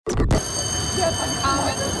It's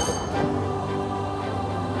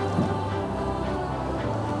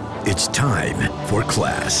time for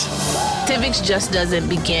class. Civics just doesn't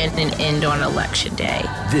begin and end on Election Day.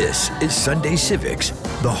 This is Sunday Civics,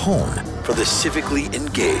 the home for the civically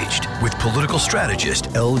engaged, with political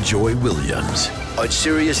strategist L. Joy Williams on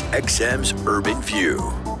Sirius XM's Urban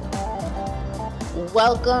View.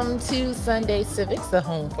 Welcome to Sunday Civics, the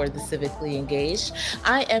home for the civically engaged.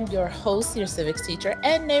 I am your host, your civics teacher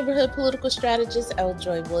and neighborhood political strategist, L.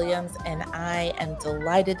 Joy Williams, and I am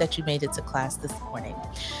delighted that you made it to class this morning.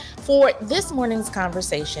 For this morning's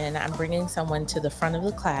conversation, I'm bringing someone to the front of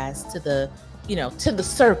the class, to the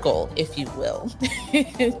circle, if you will.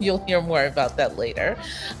 You'll hear more about that later,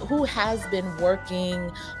 who has been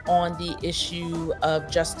working on the issue of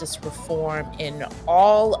justice reform in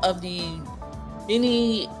all of the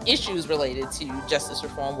many issues related to justice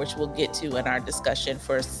reform, which we'll get to in our discussion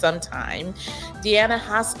for some time. Deanna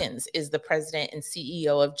Hoskins is the president and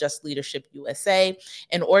CEO of Just Leadership USA,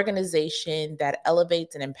 an organization that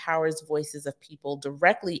elevates and empowers voices of people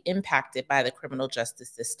directly impacted by the criminal justice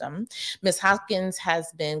system. Ms. Hoskins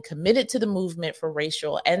has been committed to the movement for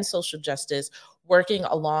racial and social justice, working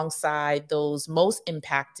alongside those most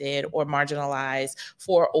impacted or marginalized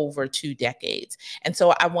for over 2 decades. And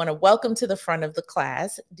so I want to welcome to the front of the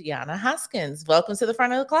class, Deanna Hoskins. Welcome to the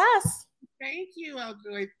front of the class. Thank you,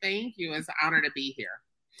 Eljoy. Thank you. It's an honor to be here.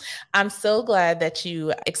 I'm so glad that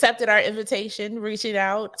you accepted our invitation, reaching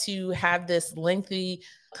out to have this lengthy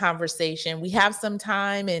conversation. We have some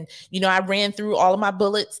time, and I ran through all of my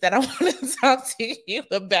bullets that I wanted to talk to you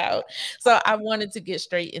about. So I wanted to get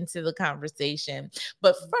straight into the conversation.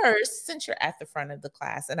 But first, since you're at the front of the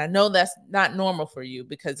class, and I know that's not normal for you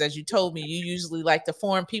because, as you told me, you usually like to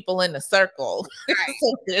form people in a circle. Right.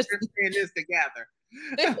 So we're in this together.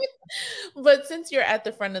 But since you're at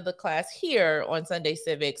the front of the class here on Sunday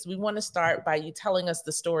Civics, we want to start by you telling us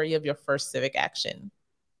the story of your first civic action.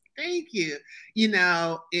 Thank you.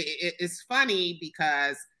 It's funny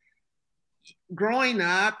because growing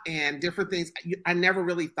up and different things, I never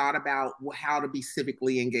really thought about how to be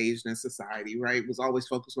civically engaged in society, right? It was always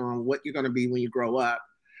focused on what you're going to be when you grow up.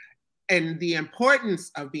 And the importance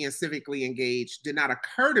of being civically engaged did not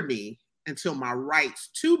occur to me until my rights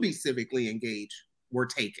to be civically engaged were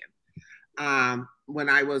taken. When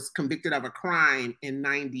I was convicted of a crime in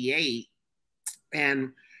 98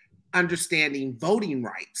 and understanding voting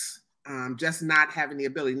rights, just not having the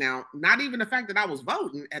ability. Now, not even the fact that I was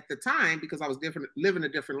voting at the time because I was living a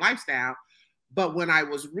different lifestyle, but when I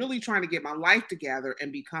was really trying to get my life together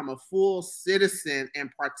and become a full citizen and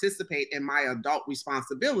participate in my adult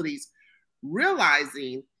responsibilities,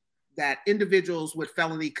 realizing that individuals with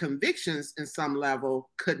felony convictions in some level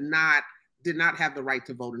did not have the right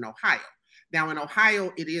to vote in Ohio. Now, in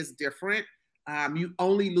Ohio, it is different. You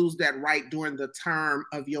only lose that right during the term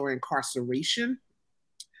of your incarceration.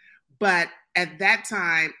 But at that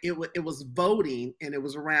time, it was voting, and it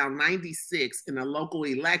was around 96 in a local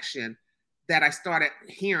election that I started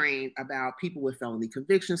hearing about people with felony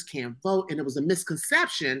convictions can't vote. And it was a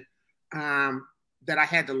misconception that I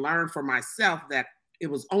had to learn for myself, that it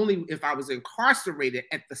was only if I was incarcerated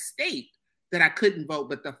at the state that I couldn't vote.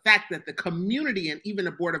 But the fact that the community and even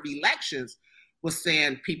the Board of Elections was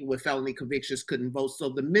saying people with felony convictions couldn't vote. So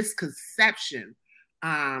the misconception,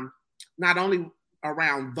 not only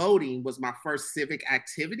around voting was my first civic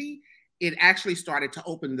activity, it actually started to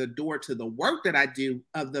open the door to the work that I do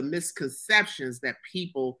of the misconceptions that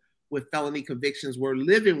people with felony convictions were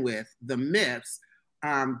living with, the myths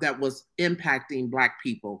that was impacting Black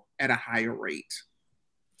people at a higher rate.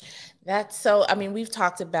 That's so, we've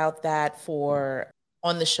talked about that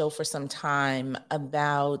on the show for some time,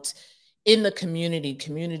 about in the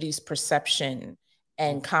community's perception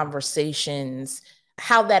and conversations,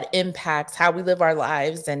 how that impacts how we live our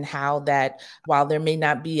lives, and how that, while there may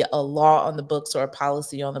not be a law on the books or a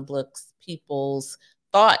policy on the books, people's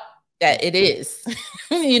thought that it is,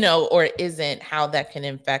 or isn't, how that can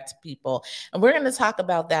affect people. And we're going to talk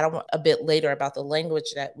about that a bit later, about the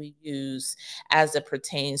language that we use as it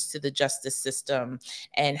pertains to the justice system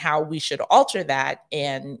and how we should alter that,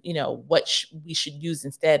 and, what we should use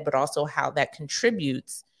instead, but also how that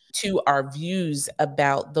contributes to our views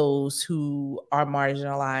about those who are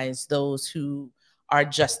marginalized, those who are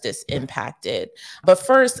justice impacted. But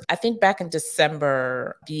first, I think back in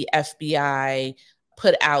December, the FBI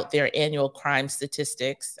put out their annual crime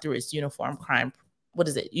statistics through its Uniform Crime what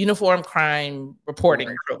is it? Uniform Crime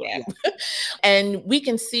Reporting Program. Yeah. And we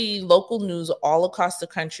can see local news all across the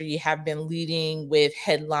country have been leading with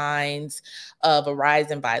headlines of a rise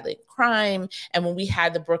in violent crime. And when we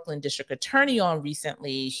had the Brooklyn District Attorney on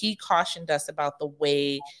recently, he cautioned us about the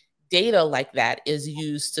way data like that is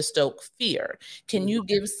used to stoke fear. Can you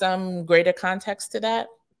give some greater context to that?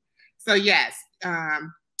 So yes,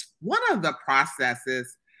 one of the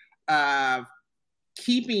processes of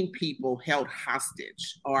keeping people held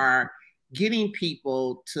hostage or getting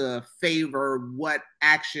people to favor what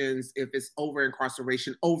actions, if it's over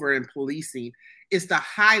incarceration, over in policing, is to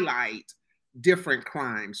highlight different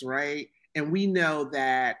crimes, right? And we know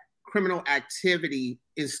that criminal activity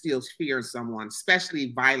instills fear in someone,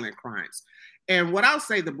 especially violent crimes. And what I'll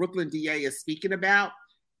say the Brooklyn DA is speaking about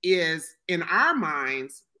is, in our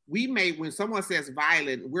minds, when someone says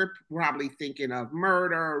violent, we're probably thinking of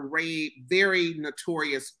murder, rape, very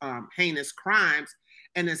notorious, heinous crimes.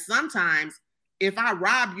 And then sometimes if I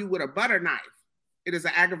rob you with a butter knife, it is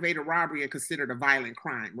an aggravated robbery and considered a violent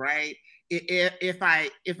crime, right? If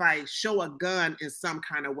I show a gun in some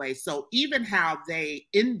kind of way. So even how they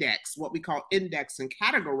index, what we call index and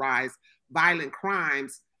categorize violent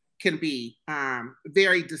crimes, can be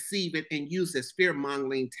very deceiving and used as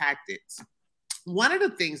fear-mongering tactics. One of the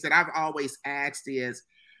things that I've always asked is,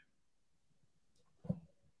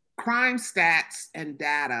 crime stats and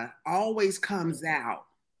data always comes out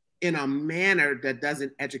in a manner that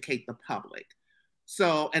doesn't educate the public.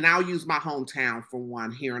 So, and I'll use my hometown for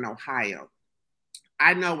one, here in Ohio.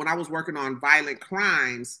 I know when I was working on violent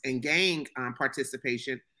crimes and gang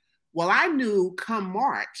participation, well, I knew come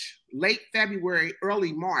March, late February,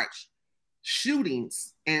 early March,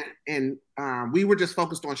 shootings, and we were just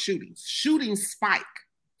focused on shootings. Shootings spike.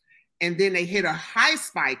 And then they hit a high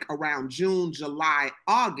spike around June, July,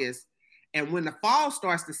 August. And when the fall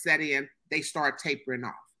starts to set in, they start tapering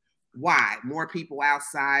off. Why? More people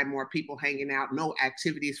outside, more people hanging out, no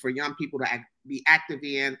activities for young people to be active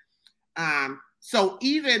in. So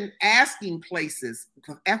even asking places,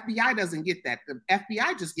 the FBI doesn't get that. The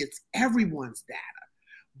FBI just gets everyone's data.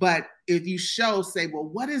 But if you say, well,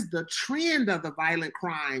 what is the trend of the violent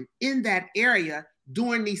crime in that area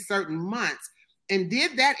during these certain months? And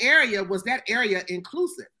was that area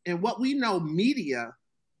inclusive? And what we know, media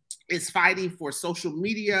is fighting for social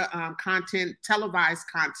media content, televised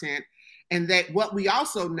content. And that what we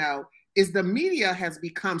also know is the media has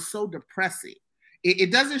become so depressing.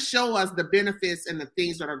 It doesn't show us the benefits and the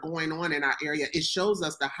things that are going on in our area. It shows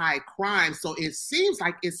us the high crime. So it seems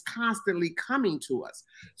like it's constantly coming to us.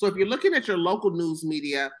 So if you're looking at your local news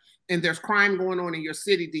media and there's crime going on in your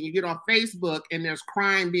city, then you get on Facebook and there's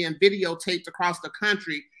crime being videotaped across the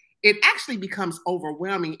country, it actually becomes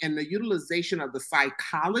overwhelming. And the utilization of the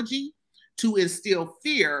psychology to instill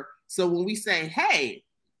fear. So when we say, hey,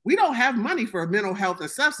 we don't have money for mental health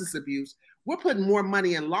and substance abuse, we're putting more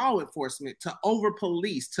money in law enforcement to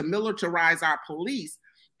over-police, to militarize our police.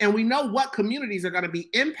 And we know what communities are going to be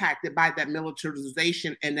impacted by that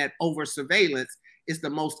militarization and that over-surveillance is the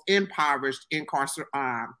most impoverished,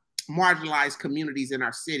 marginalized communities in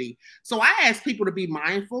our city. So I ask people to be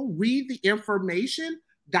mindful, read the information,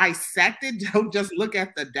 dissect it, don't just look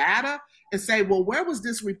at the data and say, well, where was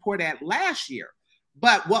this report at last year?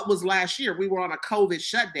 But what was last year? We were on a COVID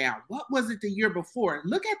shutdown. What was it the year before?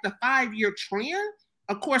 Look at the 5-year trend.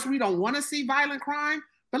 Of course, we don't want to see violent crime,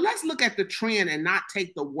 but let's look at the trend and not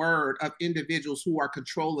take the word of individuals who are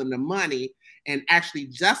controlling the money and actually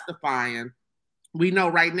justifying. We know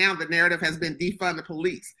right now the narrative has been defund the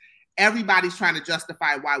police. Everybody's trying to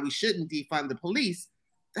justify why we shouldn't defund the police.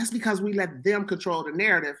 That's because we let them control the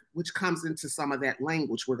narrative, which comes into some of that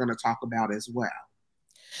language we're going to talk about as well.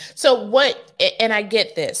 So and I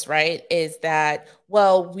get this, right, is that,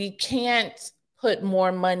 well, we can't put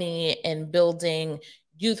more money in building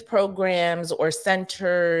youth programs or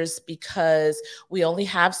centers because we only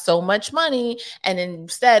have so much money. And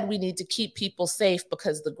instead we need to keep people safe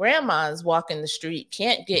because the grandmas walking the street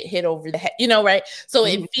can't get hit over the head, right? So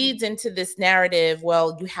it feeds into this narrative.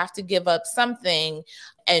 Well, you have to give up something,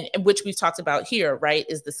 and which we've talked about here, right,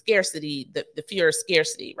 is the scarcity, the fear of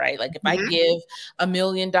scarcity, right? Like if I give $1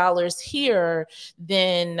 million here,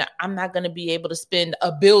 then I'm not going to be able to spend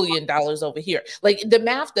 $1 billion over here. Like the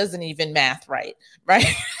math doesn't even math right? Because,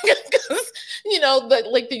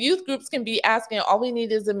 the youth groups can be asking, all we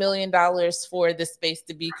need is $1 million for this space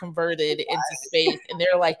to be converted into space. And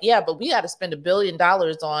they're like, yeah, but we got to spend $1 billion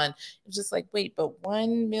on, it's just like, wait, but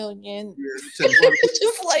 1 million, it's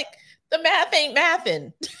just like, the math ain't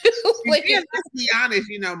mathing. Let's be honest,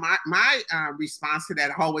 my response to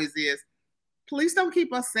that always is, police don't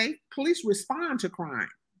keep us safe. Police respond to crime.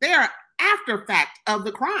 They are after fact of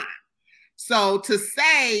the crime. So to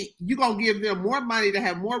say you're going to give them more money to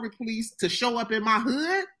have more police to show up in my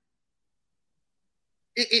hood,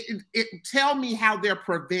 it tell me how they're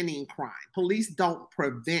preventing crime. Police don't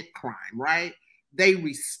prevent crime, right? They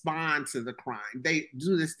respond to the crime. They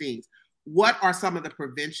do these things. What are some of the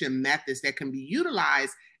prevention methods that can be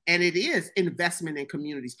utilized? And it is investment in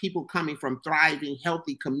communities, people coming from thriving,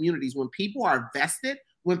 healthy communities. When people are vested,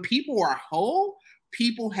 when people are whole,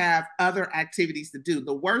 people have other activities to do.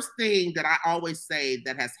 The worst thing that I always say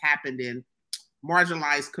that has happened in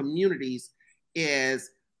marginalized communities is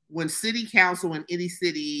when city council in any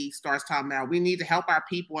city starts talking about we need to help our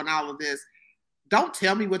people and all of this. Don't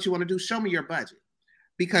tell me what you want to do. Show me your budget,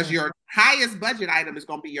 because your highest budget item is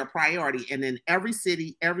going to be your priority. And in every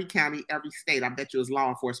city, every county, every state, I bet you as law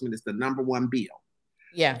enforcement is the number one bill.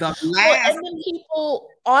 Yeah. And then people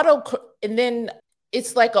and then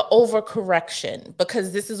it's like an overcorrection,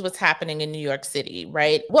 because this is what's happening in New York City,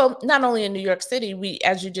 right? Well, not only in New York City,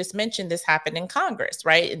 as you just mentioned, this happened in Congress,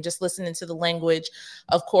 right? And just listening to the language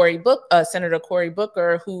of Senator Cory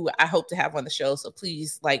Booker, who I hope to have on the show. So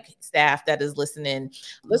please, like staff that is listening,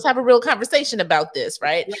 let's have a real conversation about this,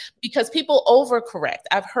 right? Yeah. Because people overcorrect.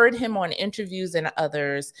 I've heard him on interviews and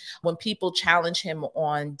others when people challenge him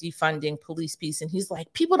on defunding police peace. And he's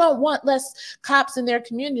like, people don't want less cops in their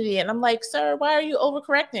community. And I'm like, sir, why are you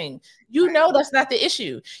overcorrecting? You know that's not the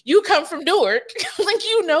issue. You come from Newark, like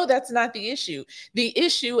you know that's not the issue. The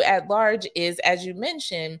issue at large is, as you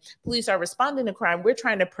mentioned, police are responding to crime. We're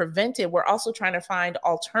trying to prevent it. We're also trying to find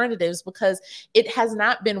alternatives, because it has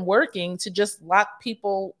not been working to just lock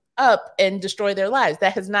people up and destroy their lives.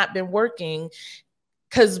 That has not been working,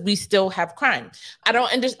 because we still have crime. I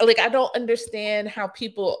don't understand how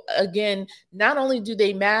people, again, not only do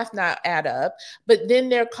they math not add up, but then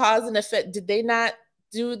their cause and effect, did they not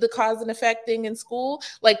do the cause and effect thing in school?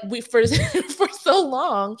 Like for so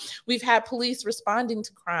long, we've had police responding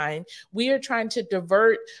to crime. We are trying to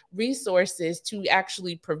divert resources to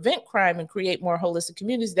actually prevent crime and create more holistic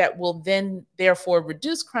communities that will then therefore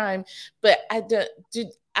reduce crime. But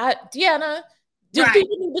Deanna, do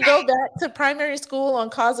people need to go back to primary school on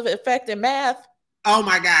cause and effect and math? Oh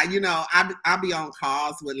my God. I'll be on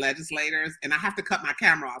calls with legislators and I have to cut my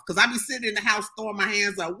camera off because I'll be sitting in the house throwing my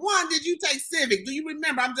hands up. One, did you take civic? Do you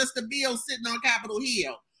remember? I'm just a bill sitting on Capitol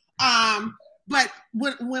Hill. But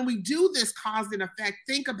when we do this cause and effect,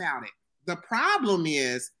 think about it. The problem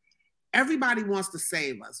is everybody wants to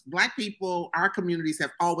save us. Black people, our communities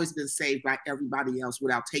have always been saved by everybody else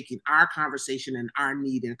without taking our conversation and our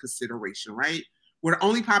need in consideration, right? We're the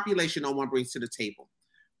only population no one brings to the table.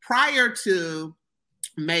 Prior to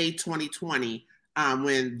May 2020,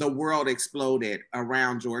 when the world exploded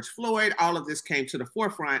around George Floyd, all of this came to the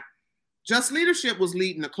forefront. Just Leadership was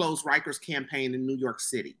leading the Close Rikers campaign in New York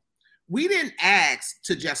City. We didn't ask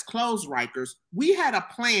to just close Rikers. We had a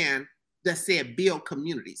plan that said build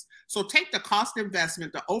communities. So take the cost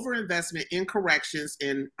investment, the overinvestment in corrections,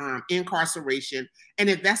 in incarceration, and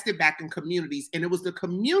invest it back in communities. And it was the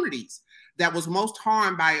communities that was most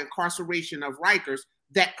harmed by incarceration of Rikers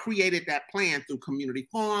that created that plan through community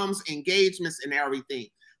forums, engagements, and everything.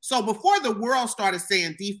 So before the world started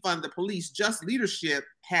saying defund the police, Just Leadership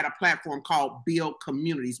had a platform called Build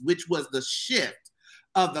Communities, which was the shift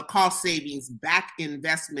of the cost savings back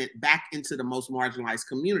investment back into the most marginalized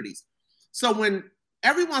communities. So when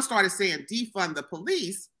everyone started saying defund the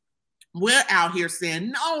police, we're out here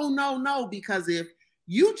saying, no, because if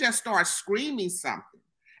you just start screaming something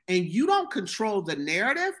and you don't control the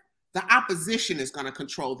narrative, the opposition is going to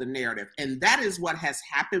control the narrative. And that is what has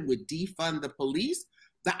happened with defund the police.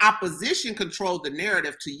 The opposition controlled the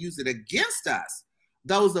narrative to use it against us,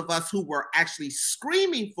 those of us who were actually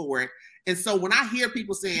screaming for it. And so when I hear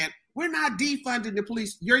people saying, we're not defunding the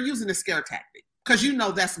police, you're using a scare tactic. Because you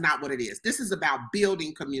know that's not what it is. This is about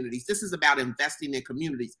building communities. This is about investing in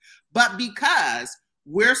communities. But because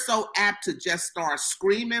we're so apt to just start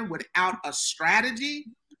screaming without a strategy,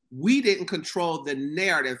 we didn't control the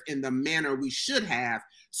narrative in the manner we should have.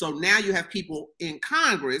 So now you have people in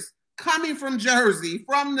Congress coming from Jersey,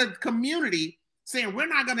 from the community, saying we're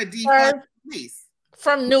not going to defund police.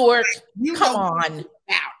 From Newark, come on.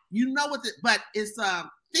 You know what? But it's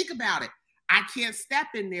think about it. I can't step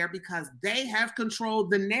in there because they have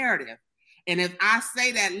controlled the narrative. And if I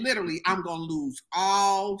say that literally, I'm going to lose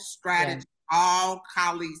all strategy, all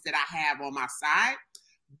colleagues that I have on my side.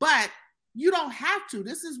 But you don't have to.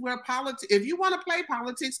 This is where politics, if you want to play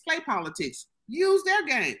politics. Use their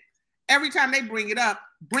game. Every time they bring it up,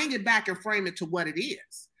 bring it back and frame it to what it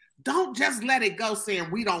is. Don't just let it go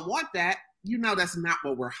saying we don't want that. You know that's not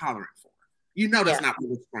what we're hollering for. You know that's not what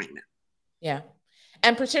we're screaming. Yeah.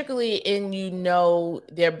 And particularly in,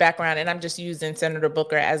 their background, and I'm just using Senator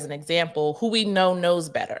Booker as an example, who we know knows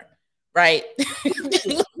better, right? We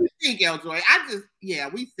think, LJoy.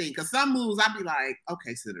 We think. Because some moves, I'd be like,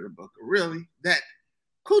 okay, Senator Booker, really?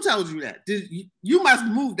 Who told you that? You must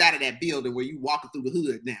have moved out of that building where you walking through the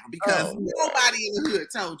hood now, because nobody in the hood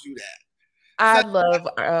told you that. I love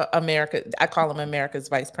America. I call him America's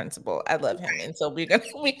vice principal. I love him, and so we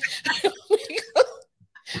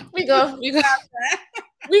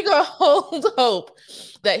go hold hope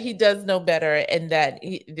that he does know better, and that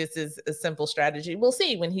this is a simple strategy. We'll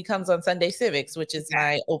see when he comes on Sunday Civics, which is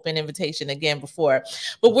my open invitation again before.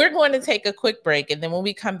 But we're going to take a quick break, and then when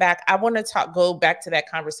we come back, I want to go back to that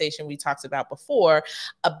conversation we talked about before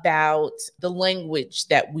about the language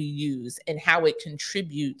that we use and how it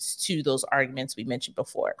contributes to those arguments we mentioned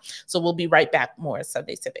before. So we'll be right back. More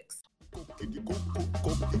Sunday Civics. All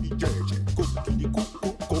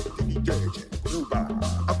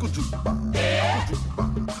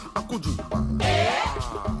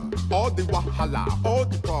the wahala, all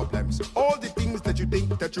the problems, all the things that you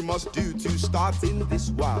think that you must do to start in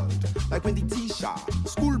this world. Like when the teacher,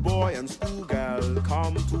 schoolboy and schoolgirl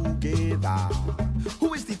come together.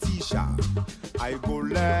 Who is the teacher? I go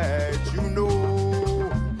let you know.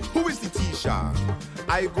 Who is the teacher?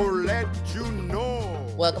 I go let you know.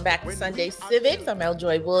 Welcome back to Sunday Civics. I'm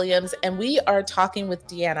LJoy Williams, and we are talking with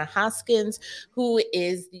Deanna Hoskins, who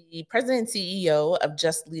is the president and CEO of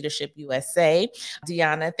Just Leadership USA.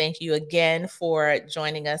 Deanna, thank you again for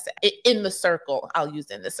joining us in the circle. I'll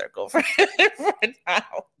use in the circle for now.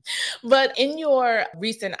 But in your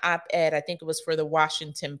recent op-ed, I think it was for the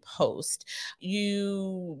Washington Post,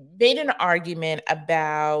 you made an argument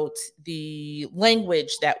about the language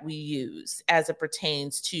that we use as it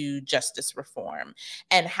pertains to justice reform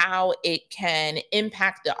and how it can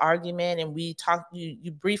impact the argument. And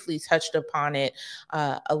you briefly touched upon it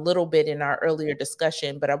a little bit in our earlier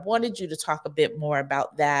discussion, but I wanted you to talk a bit more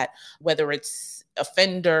about that, whether it's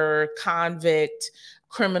offender, convict,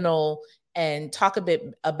 criminal, and talk a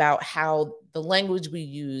bit about how the language we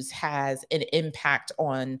use has an impact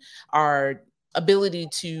on our ability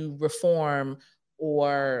to reform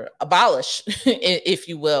or abolish, if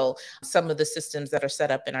you will, some of the systems that are set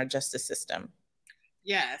up in our justice system.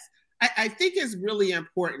 Yes, I think it's really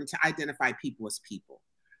important to identify people as people.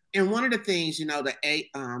 And one of the things, the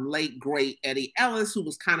late, great Eddie Ellis, who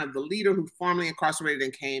was kind of the leader who formerly incarcerated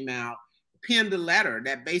and came out, penned a letter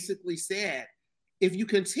that basically said, if you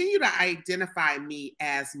continue to identify me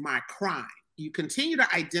as my crime, you continue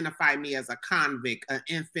to identify me as a convict, an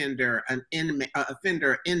offender,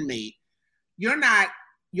 inmate,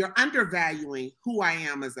 you're undervaluing who I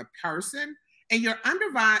am as a person, and you're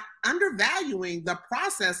undervaluing the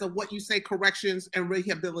process of what you say corrections and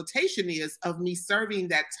rehabilitation is, of me serving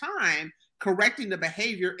that time, correcting the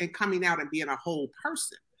behavior, and coming out and being a whole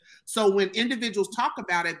person. So when individuals talk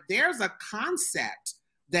about it, there's a concept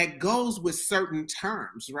that goes with certain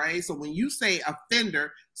terms, right? So when you say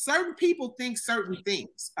offender, certain people think certain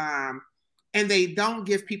things, and they don't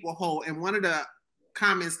give people whole. And one of the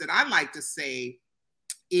comments that I like to say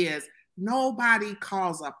is, nobody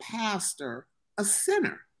calls a pastor a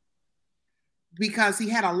sinner because he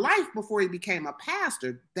had a life before he became a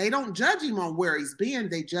pastor. They don't judge him on where he's been,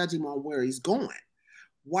 they judge him on where he's going.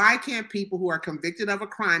 Why can't people who are convicted of a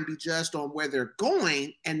crime be judged on where they're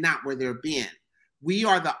going and not where they've been? We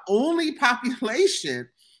are the only population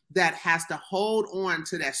that has to hold on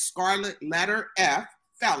to that scarlet letter F,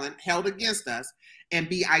 felon, held against us, and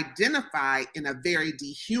be identified in a very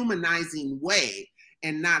dehumanizing way,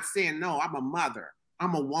 and not saying, no, I'm a mother,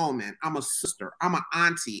 I'm a woman, I'm a sister, I'm an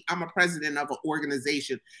auntie, I'm a president of an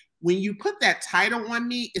organization. When you put that title on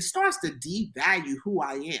me, it starts to devalue who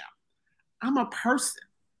I am. I'm a person.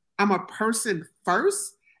 I'm a person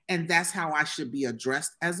first, and that's how I should be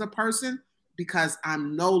addressed as a person, because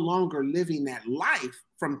I'm no longer living that life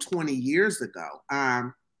from 20 years ago.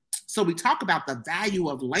 So we talk about the value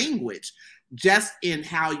of language just in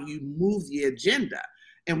how you move the agenda.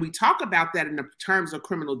 And we talk about that in the terms of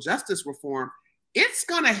criminal justice reform. It's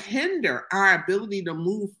going to hinder our ability to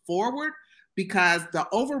move forward, because the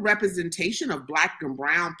overrepresentation of Black and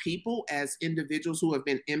Brown people as individuals who have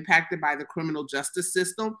been impacted by the criminal justice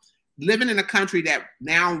system, living in a country that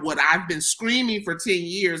now, what I've been screaming for 10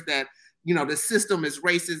 years, that the system is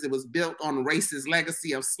racist. It was built on a racist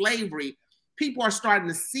legacy of slavery. People are starting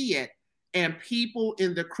to see it. And people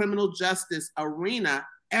in the criminal justice arena,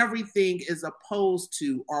 everything is opposed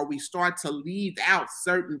to, or we start to leave out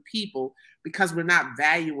certain people because we're not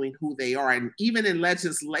valuing who they are. And even in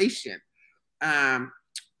legislation,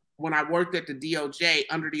 when I worked at the DOJ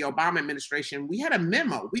under the Obama administration, we had a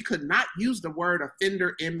memo. We could not use the word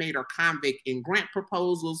offender, inmate, or convict in grant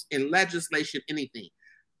proposals, in legislation, anything.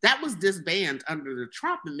 That was disbanded under the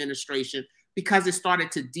Trump administration because it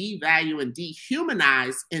started to devalue and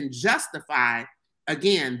dehumanize and justify,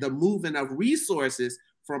 again, the movement of resources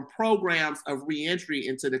from programs of reentry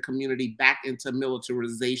into the community back into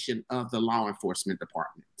militarization of the law enforcement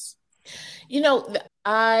departments. You know,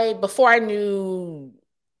 before I knew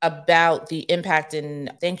about the impact,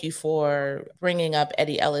 and thank you for bringing up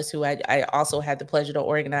Eddie Ellis, who I also had the pleasure to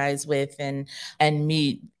organize with and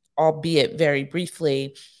meet, albeit very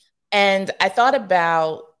briefly. And I thought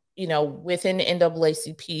about, you know, within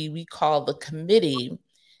NAACP, we call the committee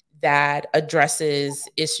that addresses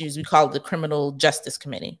issues, we call it the Criminal Justice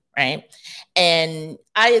Committee, right? And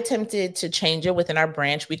I attempted to change it within our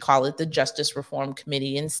branch. We call it the Justice Reform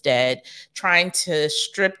Committee instead, trying to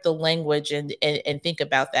strip the language and think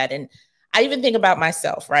about that. And I even think about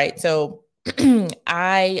myself, right? So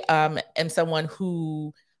I am someone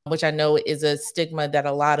who, which I know is a stigma that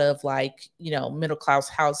a lot of, like, you know, middle-class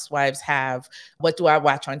housewives have. What do I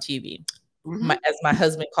watch on TV? As my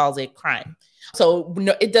husband calls it, crime. So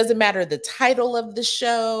no, it doesn't matter the title of the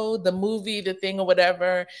show, the movie, the thing, or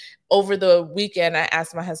whatever. Over the weekend, I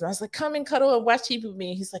asked my husband, I was like, come and cuddle and watch TV with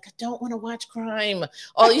me. He's like, I don't want to watch crime.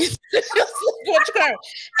 All you watch crime.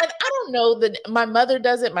 And I don't know that my mother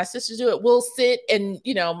does it. My sisters do it. We'll sit and,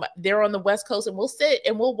 you know, they're on the West Coast, and we'll sit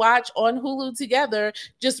and we'll watch on Hulu together,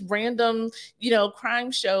 just random, you know,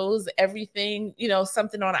 crime shows, everything, you know,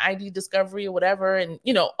 something on ID Discovery or whatever. And,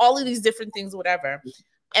 you know, all of these different things, whatever.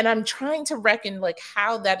 And I'm trying to reckon, like,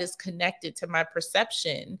 how that is connected to my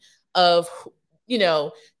perception of, you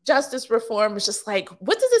know, justice reform. Is just like,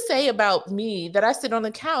 what does it say about me that I sit on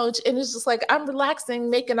the couch and it's just like, I'm relaxing,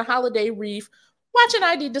 making a holiday wreath, watching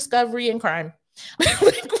ID Discovery and crime?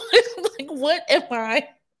 What am I?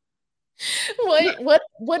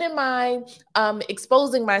 What am I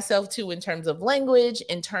exposing myself to in terms of language,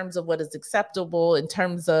 in terms of what is acceptable, in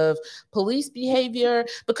terms of police behavior?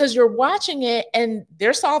 Because you're watching it and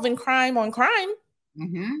they're solving crime on crime,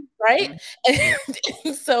 right?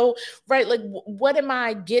 And so, right, like, what am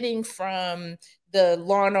I getting from the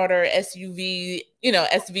Law and Order SUV, you know,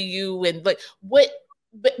 SVU, and like what?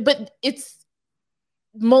 But it's,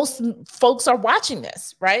 most folks are watching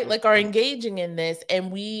this, right? Like, are engaging in this,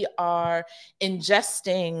 and we are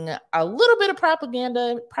ingesting a little bit of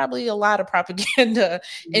propaganda, probably a lot of propaganda,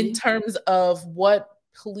 in terms of what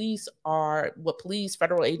police,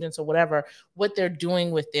 federal agents or whatever, what they're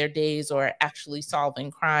doing with their days or actually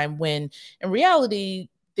solving crime, when in reality,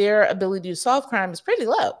 their ability to solve crime is pretty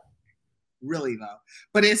low. Really low.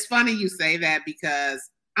 But it's funny you say that, because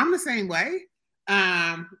I'm the same way.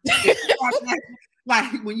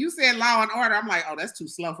 Like, when you said Law and Order, I'm like, oh, that's too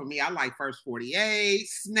slow for me. I like First 48,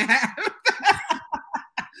 Snap.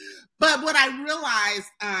 But what I realized,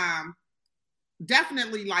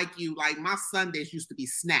 definitely like you, like, my Sundays used to be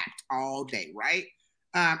snapped all day, right?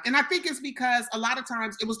 And I think it's because a lot of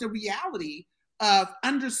times it was the reality of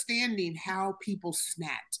understanding how people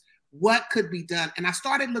snapped, what could be done. And I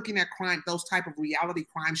started looking at crime, those type of reality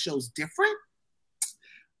crime shows, different.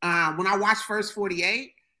 When I watched First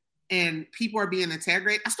 48, and people are being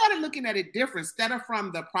integrated, I started looking at it different, instead of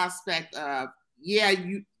from the prospect of, yeah,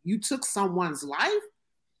 you took someone's life,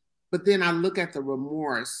 but then I look at the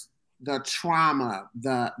remorse, the trauma,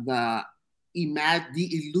 the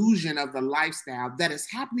illusion of the lifestyle that is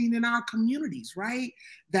happening in our communities, right?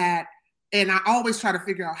 And I always try to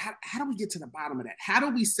figure out, how do we get to the bottom of that? How do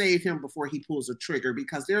we save him before he pulls a trigger?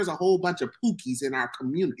 Because there's a whole bunch of pookies in our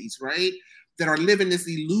communities, right, that are living this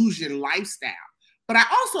illusion lifestyle. But I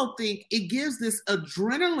also think it gives this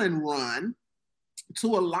adrenaline run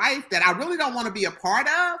to a life that I really don't want to be a part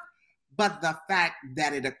of, but the fact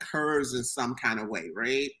that it occurs in some kind of way,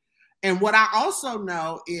 right? And what I also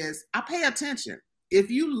know is I pay attention. If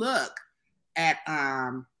you look at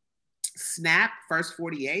Snap, First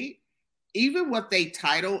 48, even what they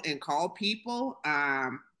title and call people,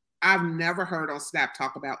 I've never heard on Snap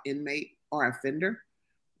talk about inmate or offender.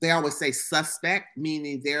 They always say suspect,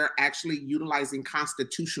 meaning they're actually utilizing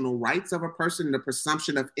constitutional rights of a person, the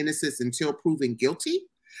presumption of innocence until proven guilty.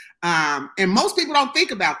 And most people don't think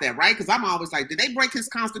about that, right? Because I'm always like, did they break his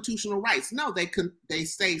constitutional rights? No, they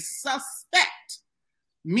say suspect,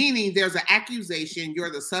 meaning there's an accusation, you're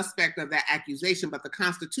the suspect of that accusation, but the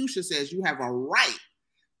Constitution says you have a right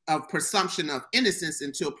of presumption of innocence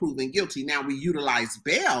until proven guilty. Now, we utilize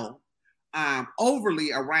bail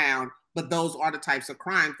overly around but those are the types of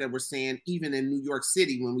crimes that we're saying, even in New York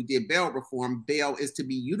City, when we did bail reform, bail is to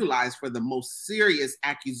be utilized for the most serious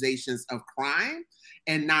accusations of crime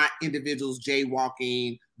and not individuals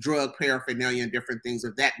jaywalking, drug paraphernalia, and different things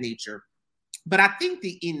of that nature. But I think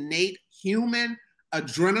the innate human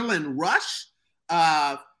adrenaline rush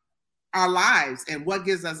of our lives and what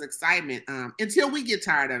gives us excitement until we get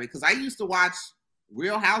tired of it. Because I used to watch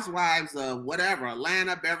Real Housewives of whatever,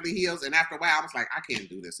 Atlanta, Beverly Hills, and after a while I was like, I can't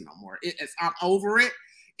do this no more. I'm over it.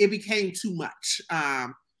 It became too much.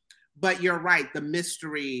 But you're right, the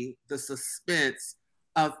mystery, the suspense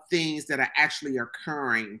of things that are actually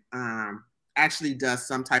occurring actually does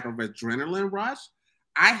some type of adrenaline rush.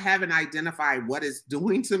 I haven't identified what it's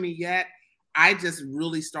doing to me yet. I just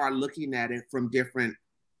really start looking at it from different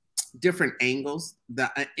angles, the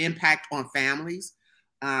impact on families.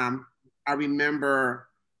 I remember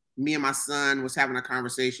me and my son was having a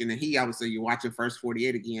conversation, and he always said, "You're watching First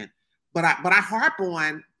 48 again." But I harp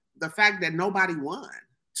on the fact that nobody won.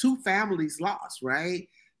 2 families lost, right?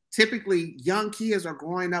 Typically, young kids are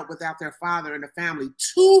growing up without their father in the family.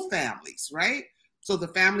 2 families, right? So the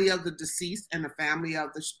family of the deceased and the family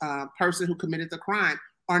of the person who committed the crime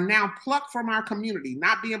are now plucked from our community,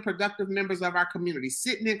 not being productive members of our community,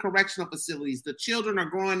 sitting in correctional facilities. The children are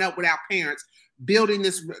growing up without parents, building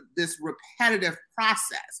this repetitive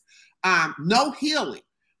process. No healing.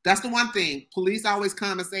 That's the one thing. Police always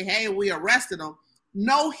come and say, hey, we arrested them.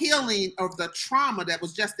 No healing of the trauma that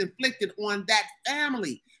was just inflicted on that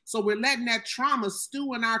family. So we're letting that trauma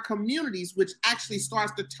stew in our communities, which actually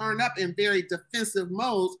starts to turn up in very defensive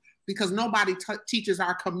modes because nobody teaches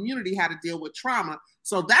our community how to deal with trauma.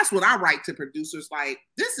 So that's what I write to producers, like,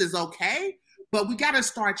 this is okay, but we got to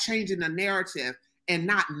start changing the narrative and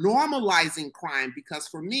not normalizing crime, because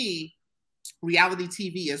for me, reality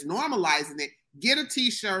TV is normalizing it. Get a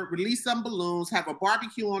t-shirt, release some balloons, have a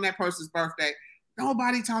barbecue on that person's birthday.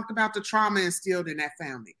 Nobody talked about the trauma instilled in that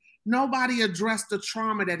family. Nobody addressed the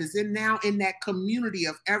trauma that is now in that community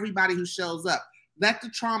of everybody who shows up. Let the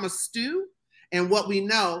trauma stew. And what we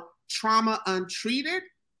know, trauma untreated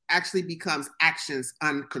actually becomes actions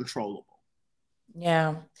uncontrollable.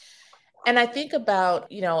 Yeah. And I think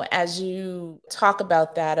about, as you talk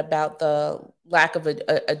about that, about the lack of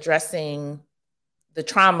addressing the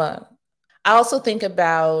trauma, I also think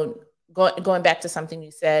about going back to something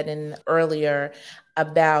you said earlier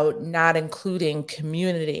about not including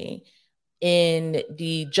community in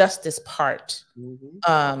the justice part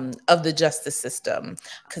of the justice system.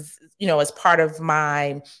 Because, as part of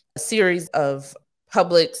my series of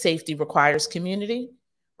Public Safety Requires Community,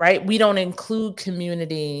 right? We don't include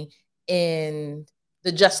community in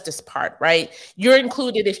the justice part, right? You're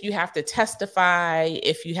included if you have to testify,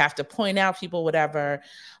 if you have to point out people, whatever.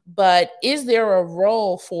 But is there a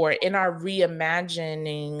role for, in our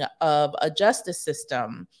reimagining of a justice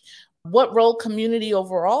system, what role community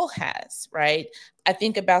overall has, right? I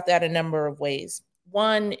think about that a number of ways.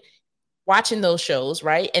 One, watching those shows,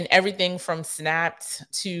 right? And everything from Snapped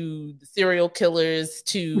to the serial killers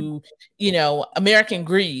to, American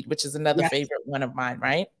Greed, which is another favorite one of mine,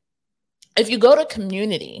 right? If you go to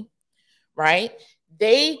Community, right,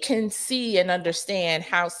 they can see and understand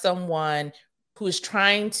how someone who is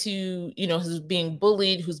trying to, who's being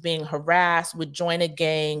bullied, who's being harassed, would join a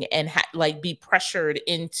gang and be pressured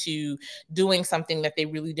into doing something that they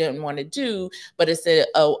really didn't want to do, but it's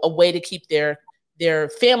a way to keep their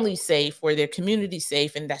family safe or their community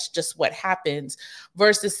safe, and that's just what happens,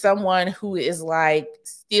 versus someone who is like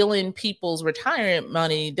stealing people's retirement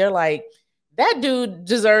money. They're like, that dude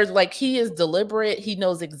deserves, he is deliberate. He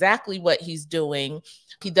knows exactly what he's doing.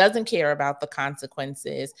 He doesn't care about the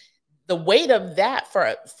consequences. The weight of that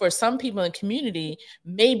for some people in the community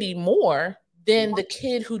may be more than the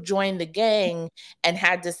kid who joined the gang and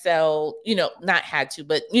had to sell, not had to,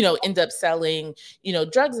 but, end up selling,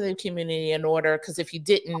 drugs in the community in order, because if he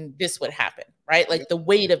didn't, this would happen, right? Like the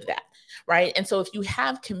weight of that, right? And so if you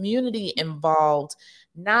have community involved,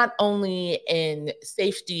 not only in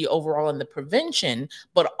safety overall in the prevention,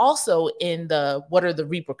 but also in what are the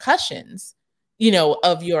repercussions,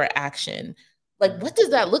 of your action. What does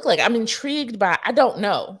that look like? I'm intrigued by, I don't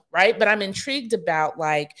know, right? But I'm intrigued about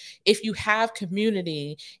if you have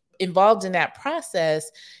community involved in that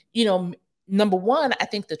process, number one, I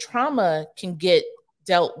think the trauma can get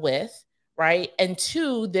dealt with, right? And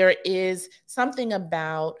 2, there is something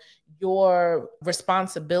about your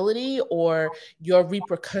responsibility or your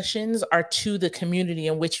repercussions are to the community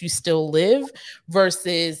in which you still live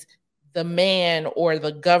versus the man or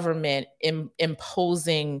the government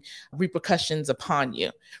imposing repercussions upon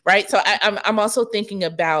you, right? So I'm also thinking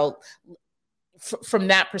about from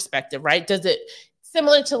that perspective, right?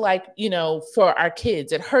 similar to like, you know, for our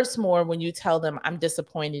kids, it hurts more when you tell them I'm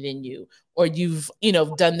disappointed in you, or you've, you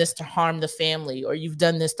know, done this to harm the family, or you've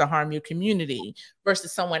done this to harm your community,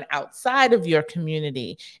 versus someone outside of your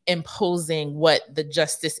community imposing what the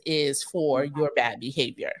justice is for your bad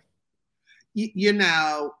behavior. You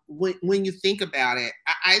know, when you think about it,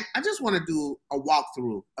 I just want to do a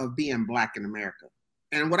walkthrough of being Black in America.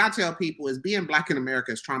 And what I tell people is being Black in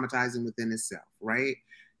America is traumatizing within itself, right?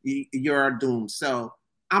 You're doomed. So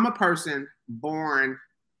I'm a person born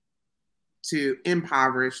to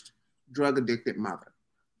impoverished, drug addicted mother.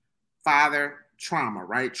 Father, trauma,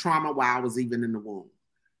 right? Trauma while I was even in the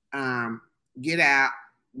womb. Get out.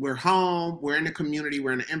 We're home. We're in the community.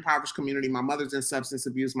 We're in an impoverished community. My mother's in substance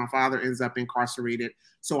abuse. My father ends up incarcerated.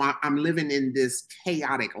 So I'm living in this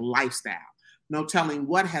chaotic lifestyle. No telling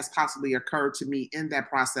what has possibly occurred to me in that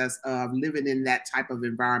process of living in that type of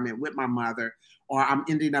environment with my mother, or I'm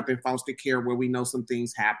ending up in foster care where we know some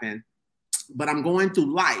things happen. But I'm going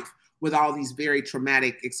through life with all these very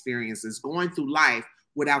traumatic experiences, going through life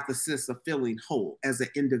without the sense of feeling whole as an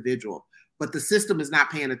individual. But the system is not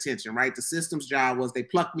paying attention, right? The system's job was they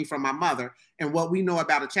plucked me from my mother. And what we know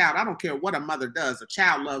about a child, I don't care what a mother does, a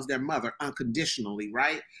child loves their mother unconditionally,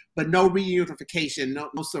 right? But no reunification,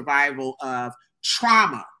 no survival of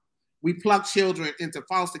trauma. We pluck children into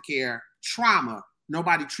foster care, trauma.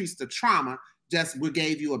 Nobody treats the trauma, just we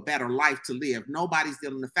gave you a better life to live. Nobody's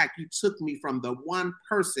dealing with the fact you took me from the one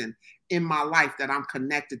person in my life that I'm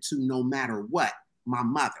connected to no matter what, my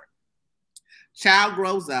mother. Child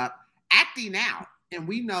grows up, acting out, and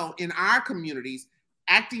we know in our communities,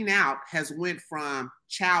 acting out has went from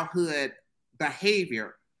childhood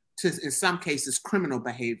behavior to, in some cases, criminal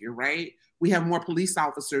behavior, right? We have more police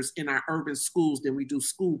officers in our urban schools than we do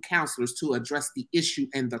school counselors to address the issue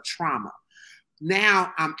and the trauma.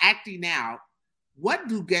 Now I'm acting out. What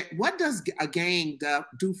does a gang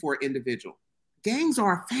do for an individual? Gangs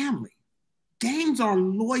are a family. Gangs are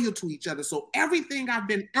loyal to each other. So everything I've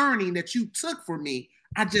been earning that you took from me,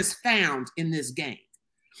 I just found in this gang.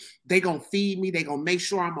 They're going to feed me. They're going to make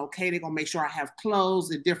sure I'm okay. They're going to make sure I have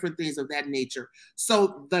clothes and different things of that nature.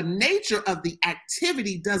 So the nature of the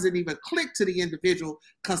activity doesn't even click to the individual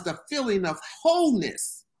because the feeling of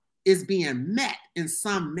wholeness is being met in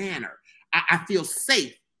some manner. I feel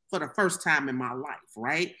safe for the first time in my life,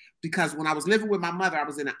 right? Because when I was living with my mother, I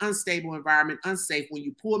was in an unstable environment, unsafe. When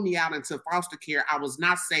you pulled me out into foster care, I was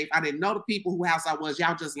not safe. I didn't know the people whose house I was.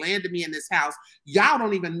 Y'all just landed me in this house. Y'all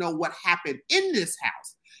don't even know what happened in this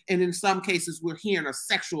house. And in some cases, we're hearing of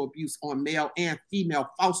sexual abuse on male and female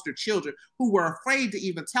foster children who were afraid to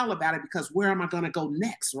even tell about it because where am I going to go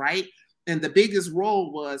next, right? And the biggest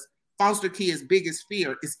role was foster kids' biggest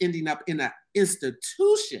fear is ending up in an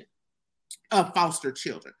institution of foster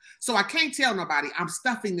children. So I can't tell nobody I'm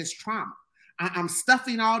stuffing this trauma. I'm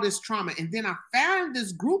stuffing all this trauma. And then I found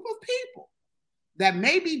this group of people that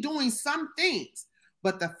may be doing some things,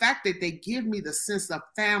 but the fact that they give me the sense of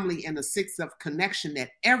family and the sense of connection that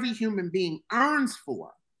every human being earns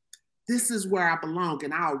for, this is where I belong,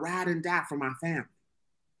 and I'll ride and die for my family.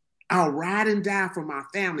 I'll ride and die for my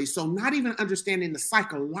family. So not even understanding the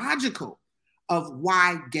psychological of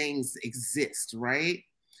why gangs exist, right?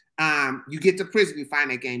 You get to prison, you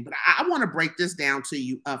find that gang. But I want to break this down to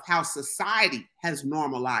you of how society has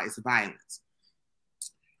normalized violence.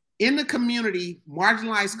 In the community,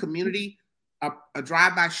 marginalized community, a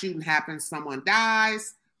drive-by shooting happens, someone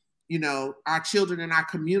dies. You know, our children in our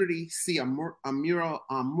community see a memorial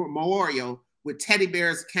with teddy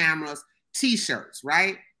bears, cameras, T-shirts,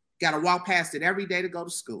 right? Got to walk past it every day to go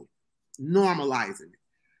to school, normalizing it.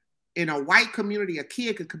 In a white community, a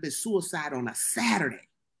kid could commit suicide on a Saturday.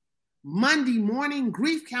 Monday morning,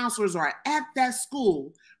 grief counselors are at that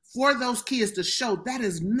school for those kids to show that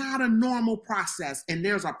is not a normal process, and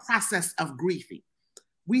there's a process of grieving.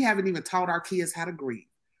 We haven't even taught our kids how to grieve.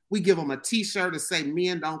 We give them a T-shirt to say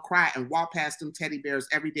men don't cry and walk past them teddy bears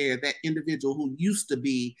every day of that individual who used to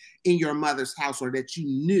be in your mother's house or that you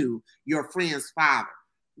knew, your friend's father.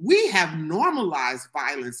 We have normalized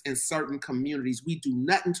violence in certain communities. We do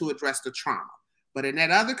nothing to address the trauma. But in that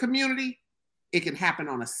other community, it can happen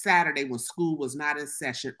on a Saturday when school was not in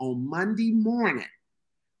session. On Monday morning,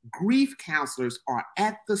 grief counselors are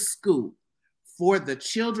at the school for the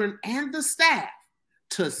children and the staff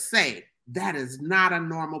to say that is not a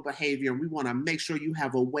normal behavior. And we want to make sure you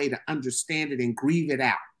have a way to understand it and grieve it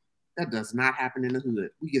out. That does not happen in the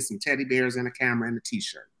hood. We get some teddy bears and a camera and a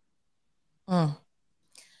T-shirt. We're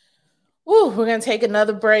going to take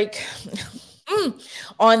another break.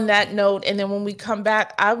 On that note, and then when we come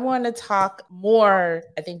back, I want to talk more,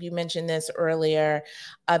 I think you mentioned this earlier,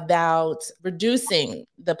 about reducing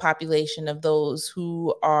the population of those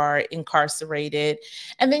who are incarcerated.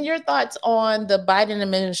 And then your thoughts on the Biden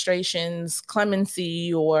administration's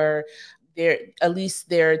clemency, or at least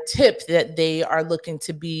their tip that they are looking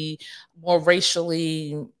to be more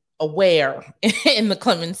racially aware in the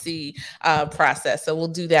clemency process. So we'll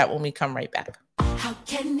do that when we come right back. How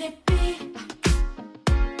can it be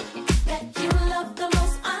that you love the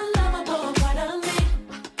most unlovable part of me?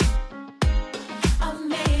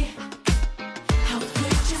 How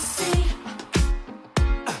could you see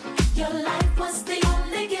your life was the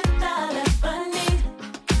only gift I'll ever need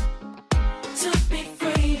to be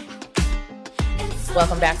free?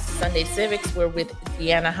 Welcome back to Sunday Civics. We're with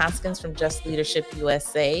Deanna Hoskins from Just Leadership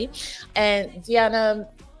USA. And Deanna,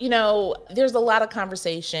 you know, there's a lot of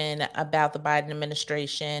conversation about the Biden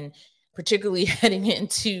administration, particularly heading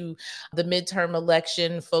into the midterm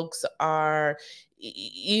election. Folks are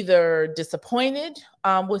either disappointed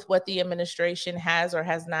with what the administration has or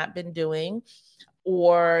has not been doing,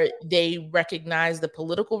 or they recognize the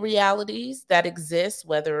political realities that exist,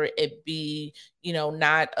 whether it be, you know,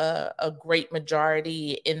 not a great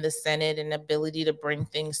majority in the Senate and ability to bring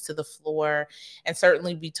things to the floor. And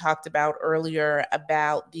certainly we talked about earlier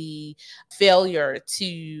about the failure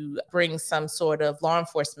to bring some sort of law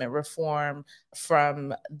enforcement reform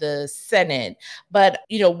from the Senate. But,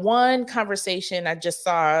 you know, one conversation I just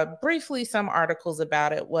saw briefly, some articles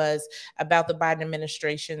about it, was about the Biden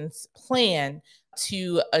administration's plan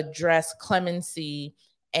to address clemency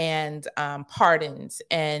and pardons,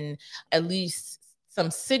 and at least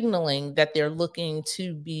some signaling that they're looking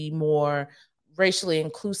to be more racially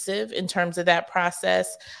inclusive in terms of that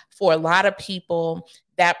process. For a lot of people,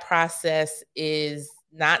 that process is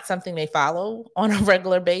not something they follow on a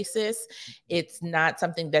regular basis. It's not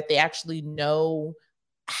something that they actually know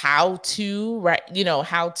how to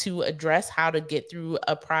address, how to get through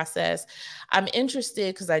a process. I'm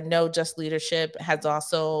interested because I know Just Leadership has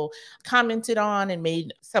also commented on and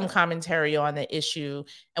made some commentary on the issue,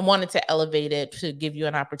 and wanted to elevate it to give you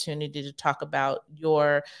an opportunity to talk about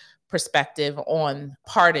your perspective on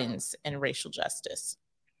pardons and racial justice.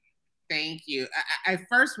 Thank you. I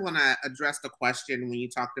first want to address the question when you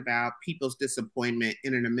talked about people's disappointment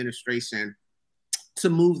in an administration to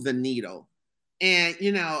move the needle. And,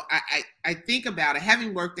 you know, I think about it,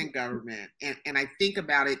 having worked in government, and I think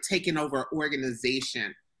about it taking over an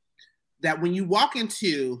organization, that when you walk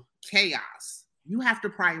into chaos, you have to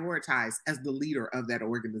prioritize as the leader of that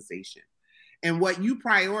organization. And what you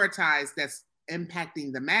prioritize that's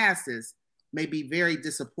impacting the masses may be very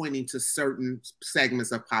disappointing to certain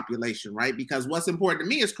segments of population, right? Because what's important to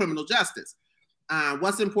me is criminal justice.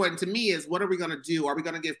 What's important to me is, what are we going to do? Are we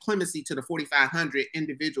going to give clemency to the 4,500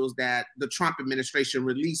 individuals that the Trump administration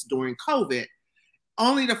released during COVID,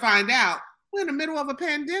 only to find out we're in the middle of a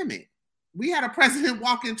pandemic? We had a president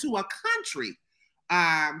walk into a country,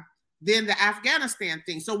 then the Afghanistan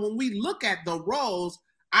thing. So when we look at the roles,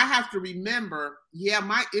 I have to remember, yeah,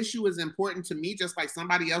 my issue is important to me, just like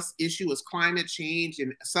somebody else's issue is climate change,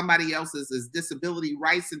 and somebody else's is disability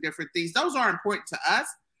rights and different things. Those are important to us.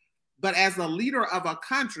 But as a leader of a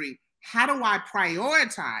country, how do I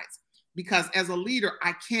prioritize? Because as a leader,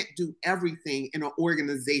 I can't do everything in an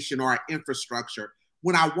organization or an infrastructure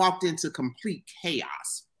when I walked into complete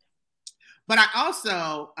chaos. But I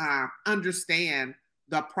also understand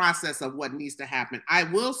the process of what needs to happen. I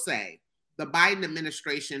will say the Biden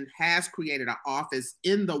administration has created an office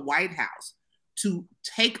in the White House to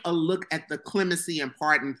take a look at the clemency and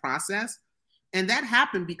pardon process. And that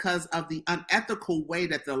happened because of the unethical way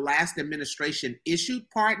that the last administration issued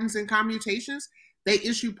pardons and commutations. They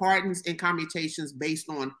issued pardons and commutations based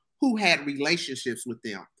on who had relationships with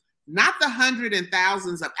them, not the hundreds and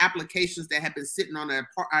thousands of applications that have been sitting on an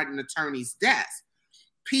attorney's desk.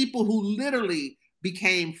 People who literally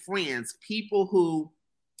became friends, people who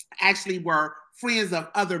actually were friends of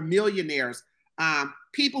other millionaires,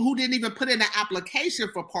 people who didn't even put in an application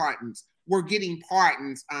for pardons were getting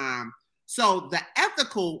pardons. So the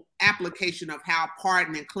ethical application of how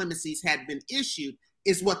pardon and clemencies had been issued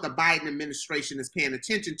is what the Biden administration is paying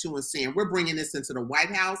attention to and saying, we're bringing this into the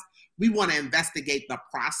White House. We want to investigate the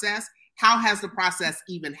process. How has the process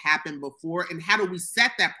even happened before? And how do we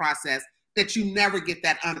set that process that you never get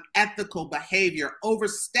that unethical behavior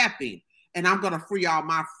overstepping? And I'm going to free all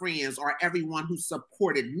my friends or everyone who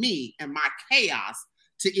supported me and my chaos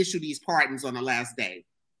to issue these pardons on the last day.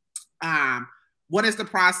 What is the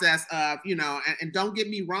process of, and don't get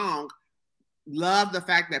me wrong, love the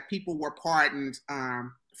fact that people were pardoned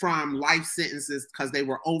from life sentences because they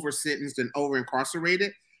were over sentenced and over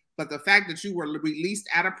incarcerated. But the fact that you were released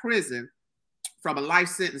out of prison from a life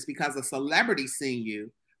sentence because a celebrity seen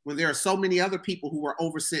you, when there are so many other people who were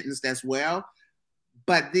over sentenced as well,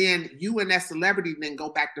 but then you and that celebrity then go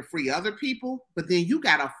back to free other people, but then you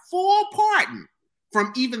got a full pardon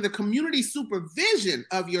from even the community supervision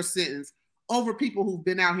of your sentence over people who've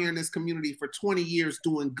been out here in this community for 20 years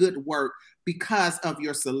doing good work because of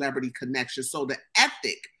your celebrity connection. So the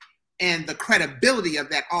ethic and the credibility of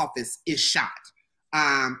that office is shot.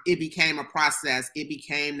 It became a process. It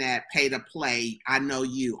became that pay to play. I know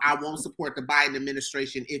you. I won't support the Biden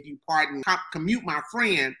administration if you pardon, commute my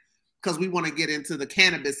friend, because we want to get into the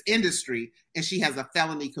cannabis industry, and she has a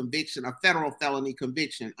felony conviction, a federal felony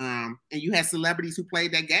conviction. And you had celebrities who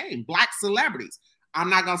played that game, Black celebrities. I'm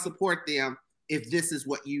not going to support them if this is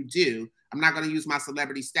what you do. I'm not going to use my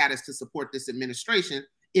celebrity status to support this administration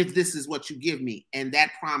if this is what you give me. And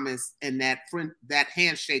that promise and that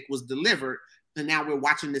handshake was delivered. And now we're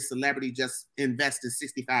watching this celebrity just invest in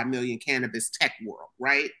 65 million cannabis tech world,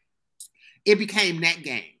 right? It became that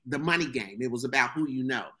game, the money game. It was about who you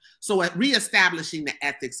know. So at reestablishing the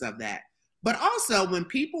ethics of that. But also when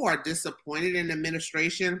people are disappointed in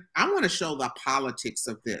administration, I want to show the politics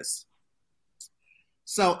of this.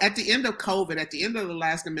 So at the end of COVID, at the end of the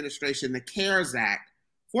last administration, the CARES Act,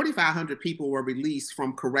 4,500 people were released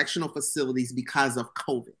from correctional facilities because of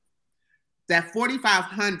COVID. That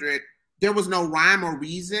 4,500, there was no rhyme or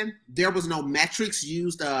reason. There was no metrics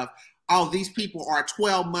used of, oh, these people are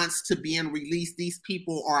 12 months to being released. These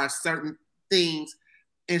people are certain things,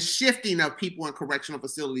 and shifting of people in correctional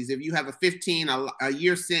facilities. If you have a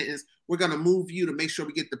 15-year sentence, we're going to move you to make sure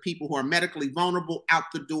we get the people who are medically vulnerable out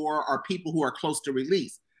the door or people who are close to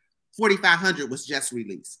release. 4,500 was just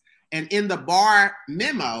released. And in the Barr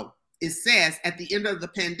memo, it says at the end of the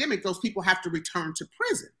pandemic, those people have to return to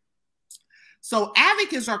prison. So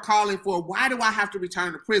advocates are calling for, why do I have to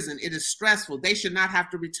return to prison? It is stressful. They should not have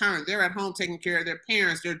to return. They're at home taking care of their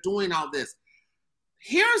parents. They're doing all this.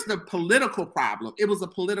 Here's the political problem. It was a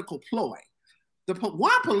political ploy.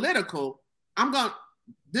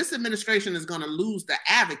 This administration is going to lose the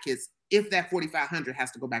advocates if that 4,500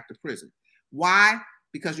 has to go back to prison. Why?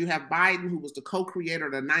 Because you have Biden, who was the co-creator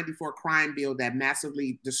of the 94 crime bill that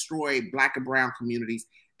massively destroyed Black and brown communities.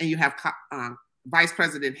 And you have Vice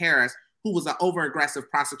President Harris, who was an over-aggressive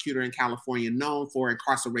prosecutor in California known for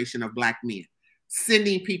incarceration of Black men,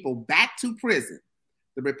 sending people back to prison.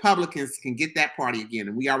 The Republicans can get that party again,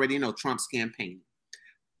 and we already know Trump's campaigning.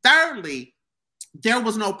 Thirdly, there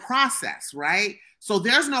was no process, right? So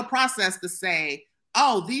there's no process to say,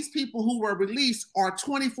 oh, these people who were released are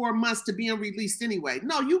 24 months to being released anyway.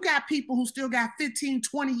 No, you got people who still got 15,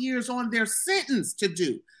 20 years on their sentence to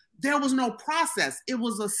do. There was no process. It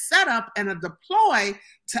was a setup and a deploy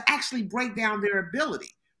to actually break down their ability.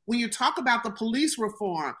 When you talk about the police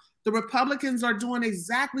reform, the Republicans are doing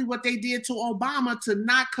exactly what they did to Obama to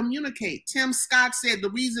not communicate. Tim Scott said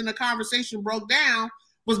the reason the conversation broke down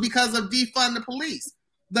was because of defund the police.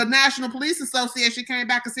 The National Police Association came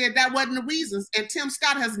back and said that wasn't the reasons. And Tim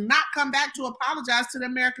Scott has not come back to apologize to the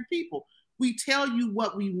American people. We tell you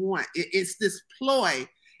what we want. It's this ploy.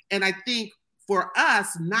 And I think for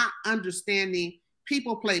us, not understanding,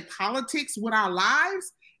 people play politics with our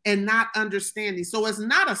lives and not understanding. So it's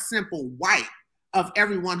not a simple wipe of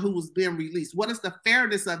everyone who was being released. What is the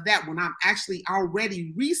fairness of that when I'm actually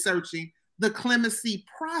already researching the clemency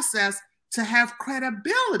process to have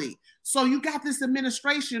credibility? So you got this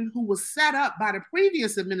administration who was set up by the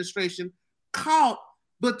previous administration caught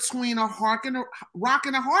between a rock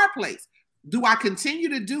and a hard place. Do I continue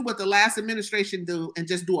to do what the last administration do and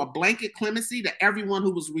just do a blanket clemency to everyone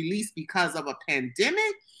who was released because of a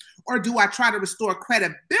pandemic? Or do I try to restore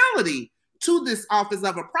credibility to this office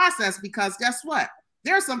of a process? Because guess what?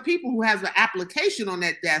 There are some people who have an application on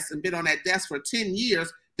that desk and been on that desk for 10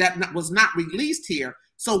 years that was not released here.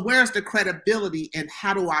 So where's the credibility, and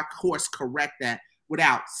how do I course correct that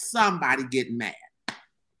without somebody getting mad?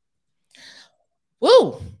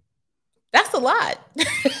 Woo, that's a lot.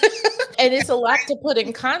 And it's a lot to put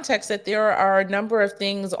in context that there are a number of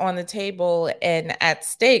things on the table and at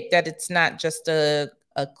stake, that it's not just a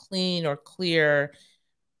clean or clear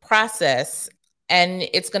process. And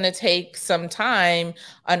it's going to take some time,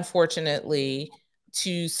 unfortunately,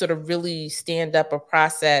 to sort of really stand up a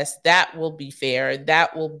process that will be fair,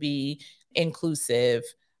 that will be inclusive.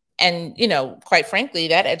 And, quite frankly,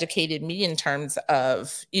 that educated me in terms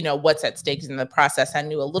of, what's at stake in the process. I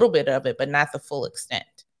knew a little bit of it, but not the full extent.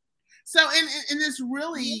 So, and it's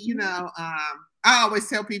really, I always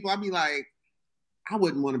tell people, I'll be like, I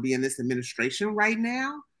wouldn't want to be in this administration right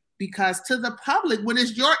now, because to the public, when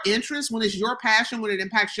it's your interest, when it's your passion, when it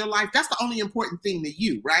impacts your life, that's the only important thing to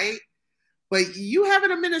you, right? But you have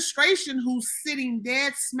an administration who's sitting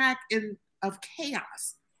dead smack of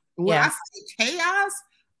chaos. When I say chaos,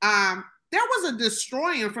 there was a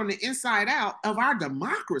destroying from the inside out of our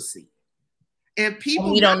democracy. And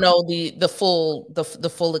people, we don't know the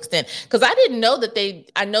full extent, because I didn't know that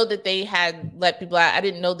I know that they had let people out. I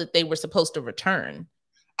didn't know that they were supposed to return.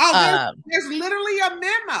 Oh, there's literally a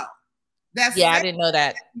memo. I didn't know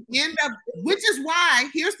that. Which is why,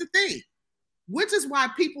 here's the thing, which is why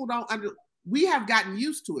people we have gotten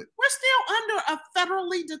used to it. We're still under a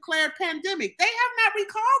federally declared pandemic. They have not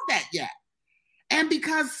recalled that yet. And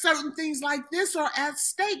because certain things like this are at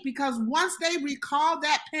stake, because once they recall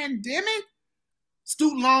that pandemic,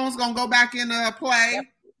 student loans gonna go back into play. Yep.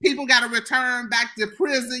 People got to return back to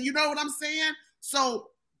prison. You know what I'm saying? So,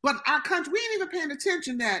 but our country, we ain't even paying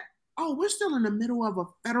attention that, we're still in the middle of a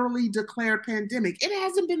federally declared pandemic. It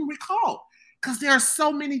hasn't been recalled because there are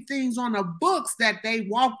so many things on the books that they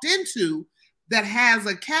walked into that has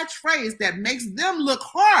a catchphrase that makes them look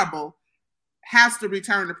horrible. Has to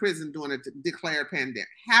return to prison during a declared pandemic.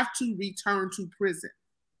 Have to return to prison.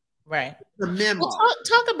 Right. The memo. Well,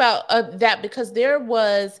 talk about that, because there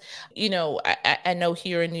was, I know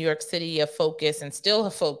here in New York City, a focus, and still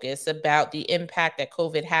a focus, about the impact that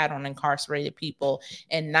COVID had on incarcerated people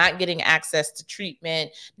and not getting access to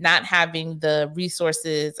treatment, not having the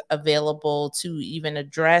resources available to even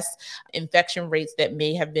address infection rates that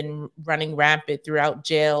may have been running rampant throughout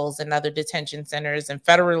jails and other detention centers and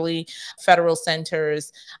federal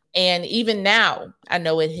centers. And even now, I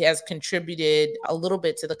know it has contributed a little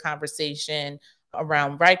bit to the conversation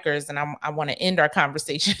around Rikers, and I want to end our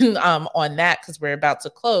conversation on that because we're about to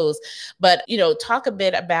close. But, talk a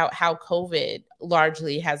bit about how COVID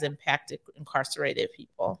largely has impacted incarcerated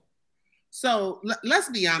people. So let's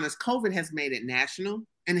be honest, COVID has made it national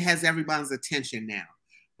and it has everyone's attention now.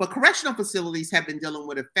 But correctional facilities have been dealing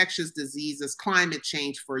with infectious diseases, climate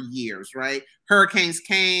change for years, right? Hurricanes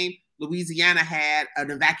came. Louisiana had an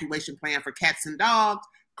evacuation plan for cats and dogs.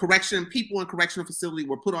 People in correctional facility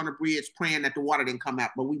were put on a bridge praying that the water didn't come out,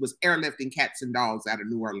 but we was airlifting cats and dogs out of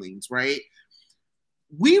New Orleans, right?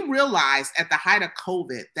 We realized at the height of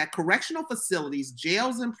COVID that correctional facilities,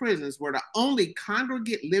 jails and prisons were the only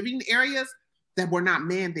congregate living areas that were not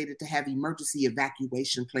mandated to have emergency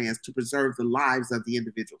evacuation plans to preserve the lives of the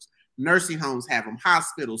individuals. Nursing homes have them,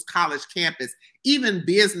 hospitals, college campus, even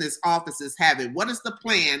business offices have it. What is the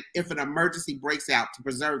plan if an emergency breaks out to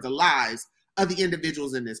preserve the lives of the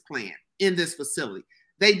individuals in this facility?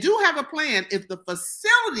 They do have a plan if the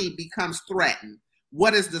facility becomes threatened.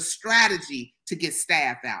 What is the strategy to get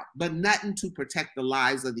staff out? But nothing to protect the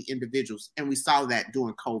lives of the individuals. And we saw that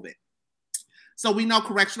during COVID. So we know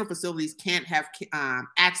correctional facilities can't have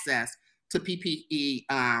access to PPE,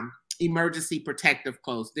 emergency protective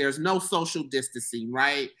clothes. There's no social distancing,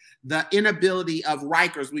 right? The inability of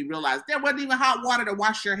Rikers, we realized there wasn't even hot water to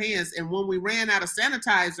wash your hands. And when we ran out of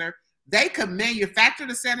sanitizer, they could manufacture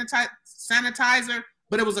the sanitizer,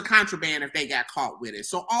 but it was a contraband if they got caught with it.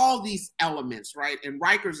 So all these elements, right? And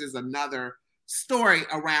Rikers is another story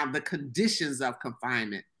around the conditions of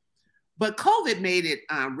confinement. But COVID made it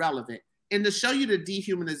relevant. And to show you the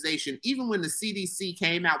dehumanization, even when the CDC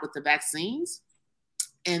came out with the vaccines,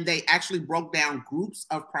 and they actually broke down groups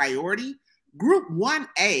of priority. Group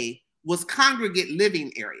 1A was congregate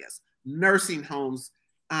living areas, nursing homes,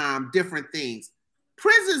 different things.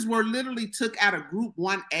 Prisons were literally took out of group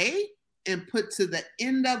 1A and put to the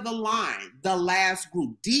end of the line, the last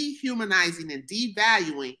group, dehumanizing and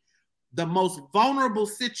devaluing the most vulnerable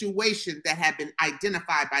situation that had been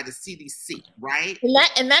identified by the CDC, right?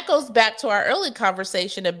 And that goes back to our early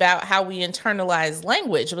conversation about how we internalize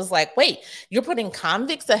language. It was like, wait, you're putting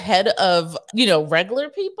convicts ahead of, regular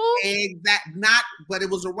people? Exactly. But it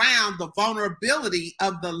was around the vulnerability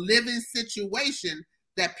of the living situation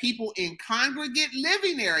that people in congregate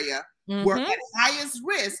living area were at highest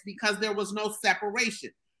risk because there was no separation.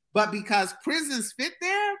 But because prisons fit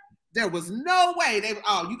there was no way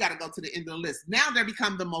you got to go to the end of the list. Now they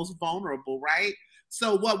become the most vulnerable, right?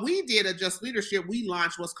 So what we did at Just Leadership, we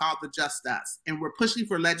launched what's called the Just Us. And we're pushing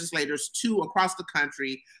for legislators to, across the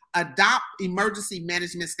country, adopt emergency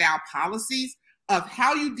management style policies of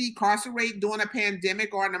how you decarcerate during a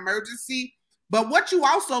pandemic or an emergency, but what you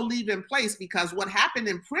also leave in place, because what happened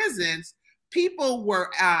in prisons, people were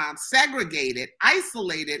segregated,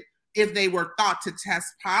 isolated if they were thought to test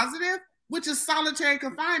positive, which is solitary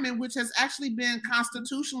confinement, which has actually been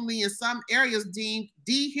constitutionally in some areas deemed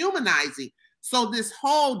dehumanizing. So this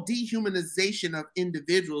whole dehumanization of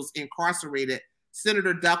individuals incarcerated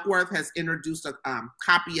Senator Duckworth has introduced a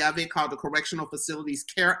copy of it called the Correctional Facilities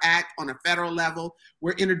Care Act on a federal level.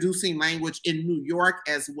 We're introducing language in New York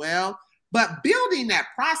as well. But building that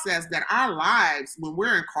process that our lives, when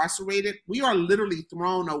we're incarcerated, we are literally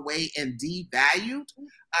thrown away and devalued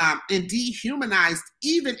and dehumanized,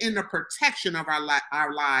 even in the protection of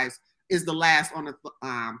our lives, is the last on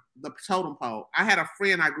the totem pole. I had a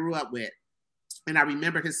friend I grew up with, and I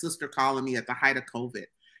remember his sister calling me at the height of COVID.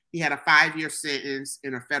 He had a 5-year sentence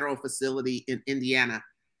in a federal facility in Indiana.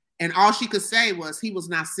 And all she could say was he was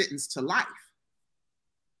not sentenced to life.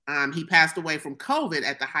 He passed away from COVID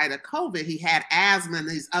at the height of COVID. He had asthma and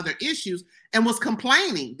these other issues and was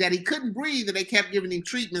complaining that he couldn't breathe, and they kept giving him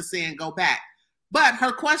treatment saying, go back. But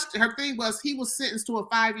her thing was he was sentenced to a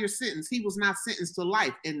 5-year sentence. He was not sentenced to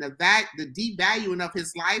life. And the devaluing of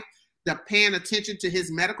his life, the paying attention to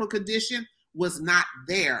his medical condition was not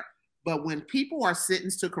there. But when people are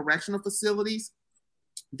sentenced to correctional facilities,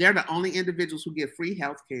 they're the only individuals who get free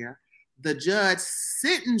health care. The judge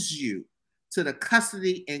sentences you to the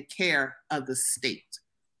custody and care of the state.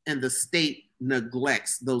 And the state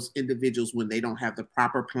neglects those individuals when they don't have the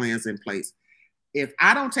proper plans in place. If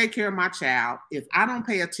I don't take care of my child, if I don't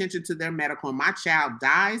pay attention to their medical and my child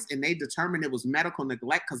dies and they determine it was medical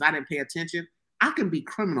neglect because I didn't pay attention, I can be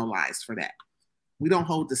criminalized for that. We don't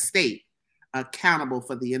hold the state accountable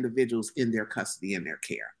for the individuals in their custody and their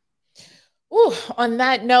care. Ooh, on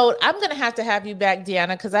that note, I'm going to have you back,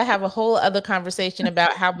 Deanna, because I have a whole other conversation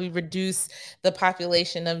about how we reduce the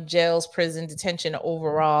population of jails, prison, detention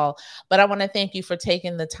overall. But I want to thank you for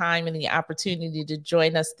taking the time and the opportunity to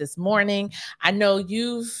join us this morning. I know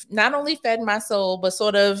you've not only fed my soul, but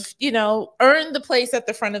sort of, earned the place at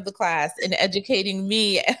the front of the class in educating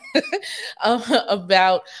me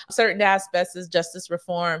about certain aspects of justice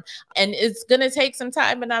reform. And it's going to take some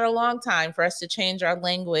time, but not a long time, for us to change our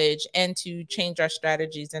language and to change our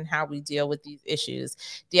strategies and how we deal with these issues.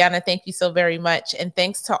 Deanna, thank you so very much. And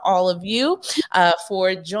thanks to all of you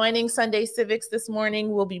for joining Sunday Civics this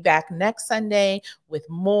morning. We'll be back next Sunday with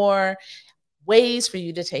more ways for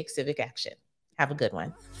you to take civic action. Have a good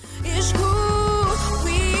one.